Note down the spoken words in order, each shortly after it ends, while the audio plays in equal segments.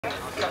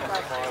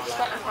So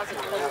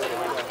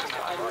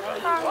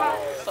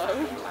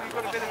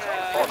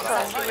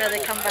where they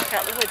come back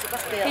out the woods, it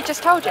must be. He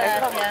just told you. Yeah.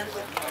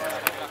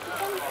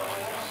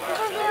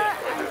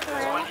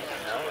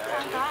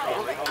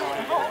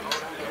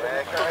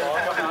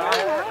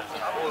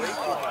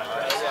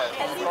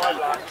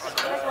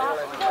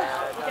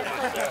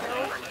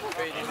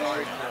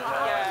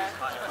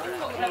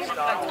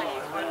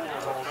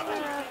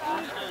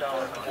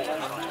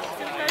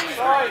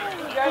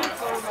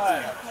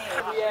 Gentlemen,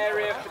 the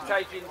area for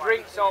taking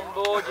drinks on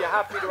board. You're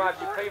happy to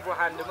have your people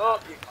hand them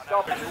up. You can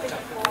stop.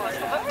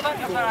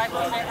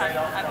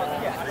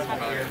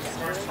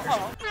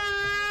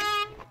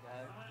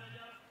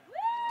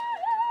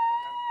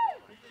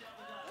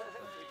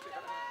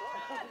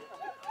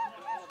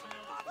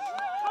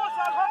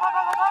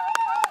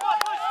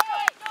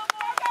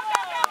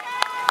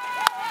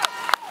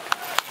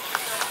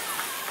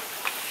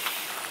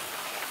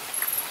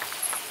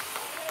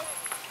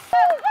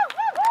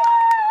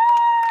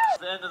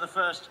 The end of the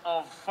first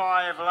of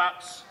 5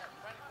 laps.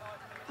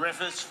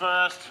 Griffiths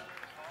first,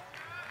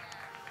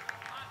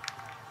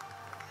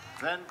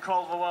 then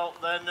Calderwell,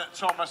 then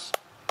Thomas.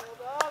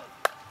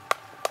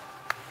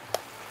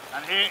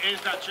 And here is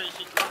that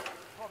chasing group.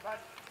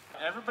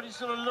 Everybody's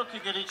sort of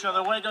looking at each other.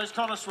 Away goes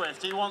Connor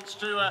Swift. He wants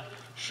to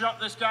shut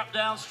this gap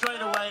down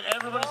straight away.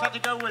 Everybody's had to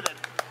go with it.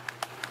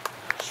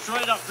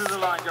 Straight up through the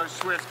line goes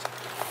Swift.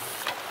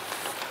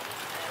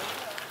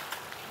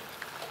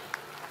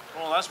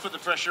 Well, that's put the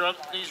pressure on.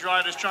 These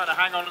riders trying to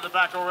hang on at the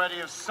back already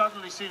have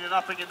suddenly seen an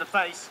upping in the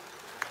pace.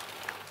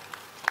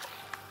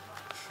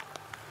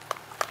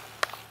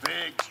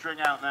 Big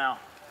string out now.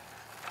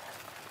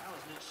 That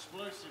was an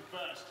explosive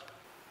burst.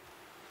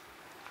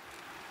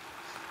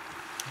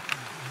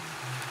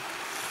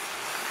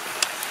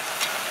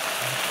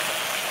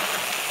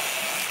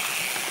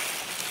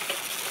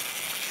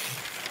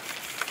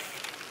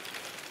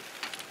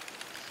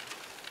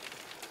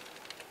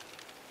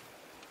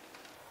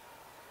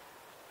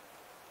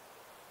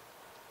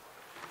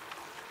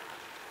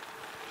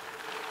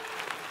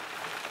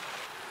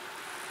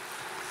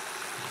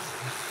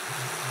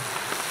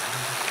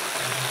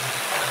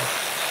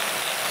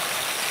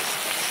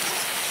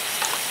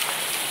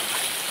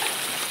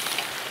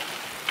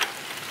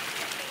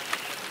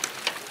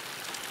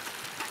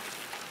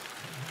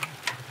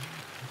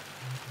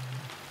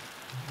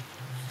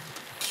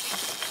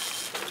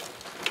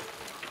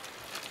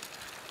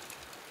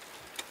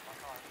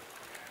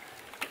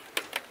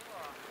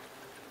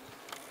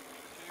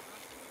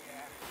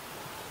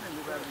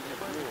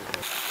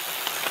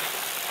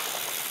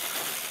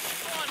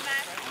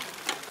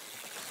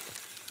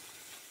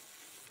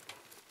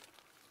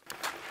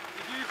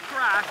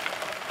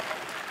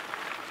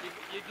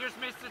 You just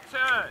missed a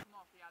turn.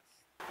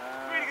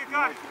 Really good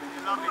guy.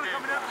 Lovely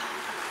coming up.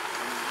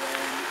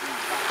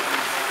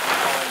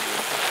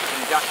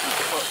 He's actually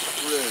cut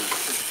through,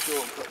 took a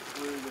shortcut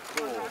through the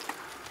course.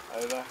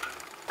 Over.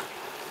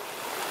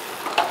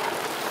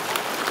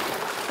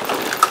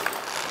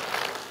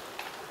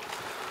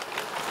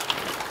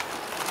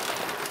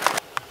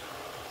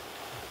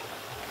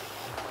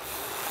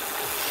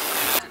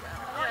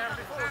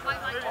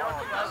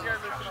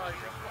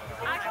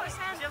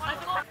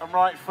 And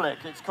right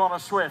flick, it's Connor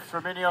Swift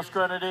from Ineos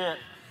Grenadier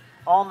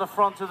on the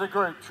front of the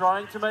group,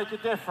 trying to make a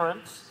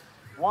difference.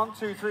 1,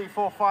 2, 3,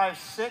 4, 5,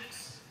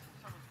 6.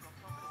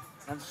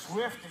 And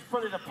Swift is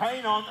putting the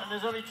pain on, and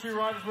there's only 2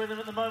 riders with him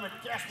at the moment,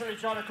 desperately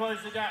trying to close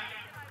the gap.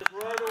 Just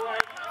rode away.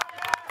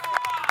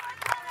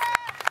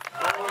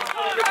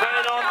 Putting the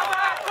pain on,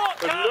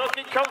 but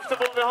looking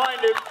comfortable behind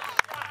him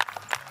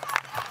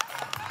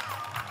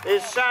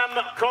is Sam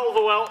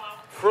Calderwell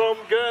from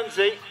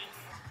Guernsey.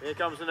 Here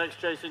comes the next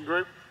chasing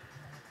group.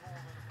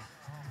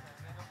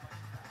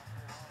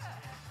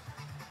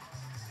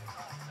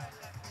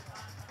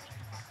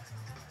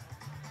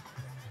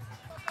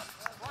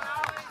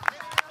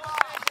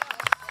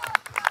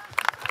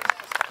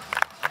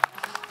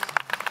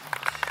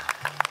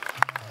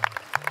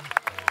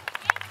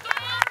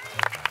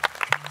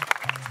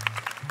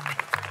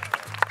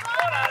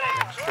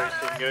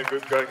 Chasing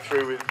group going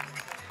through with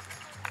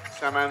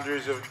Sam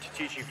Andrews of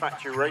Titici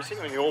Factory Racing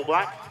in the all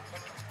black.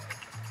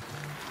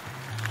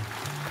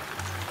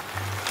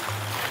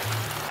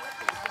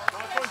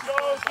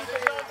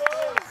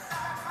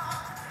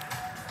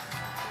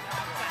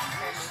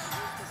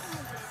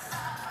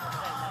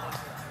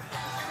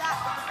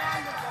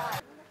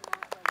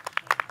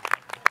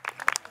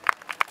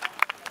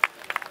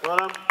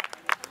 Well,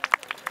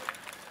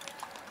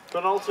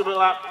 penultimate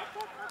lap.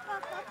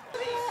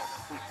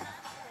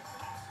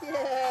 Yeah,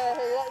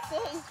 that's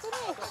it, he's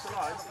finished. That's the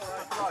line.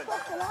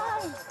 That's the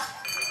line.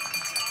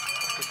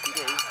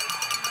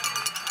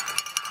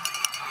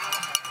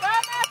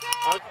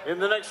 In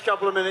the next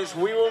couple of minutes,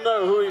 we will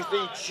know who is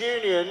the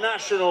junior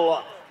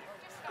national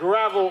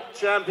gravel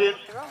champion.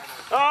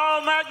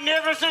 Oh,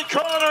 magnificent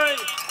cornering!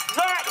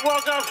 That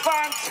was a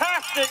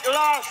fantastic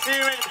last few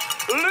minutes.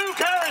 Luke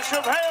Harris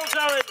from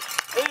Halesowen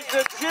is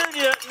the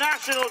junior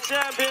national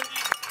champion.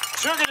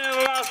 Took it in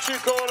the last 2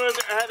 corners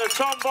ahead of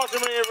Tom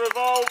Bottomley of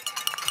Revolve.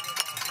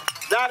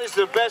 That is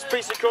the best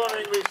piece of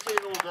cornering we've seen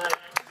all day.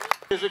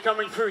 They're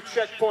coming through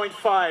checkpoint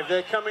 5.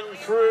 They're coming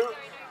through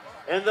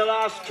in the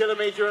last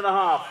kilometre and a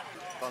half.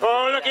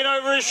 Oh, looking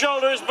over his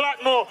shoulder is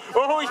Blackmore.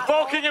 Oh, he's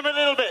balking him a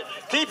little bit.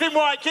 Keep him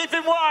wide, keep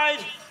him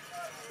wide.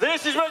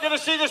 This is where we're going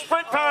to see the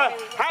sprint power.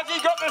 Has he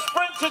got the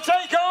sprint to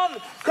take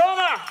on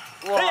Connor?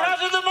 He has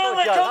at the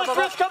moment. Connor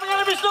sprint's coming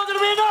on him. It's not going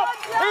to be enough.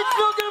 It's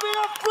not going to be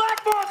enough.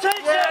 Blackmore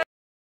takes it.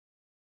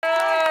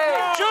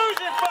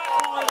 Joseph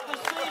Blackmore is the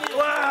senior.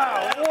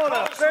 Wow, what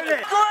a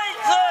finish. Great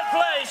third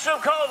place from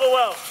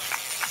Calderwell.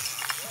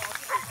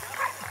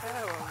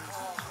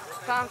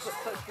 Sam's got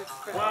such good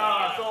sprint. Well,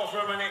 I thought for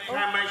a minute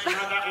Cam Mason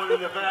had that one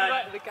in the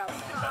bag.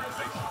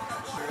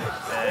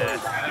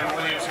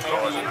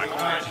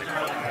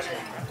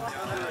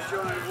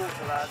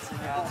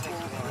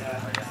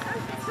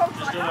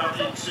 Just go up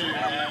into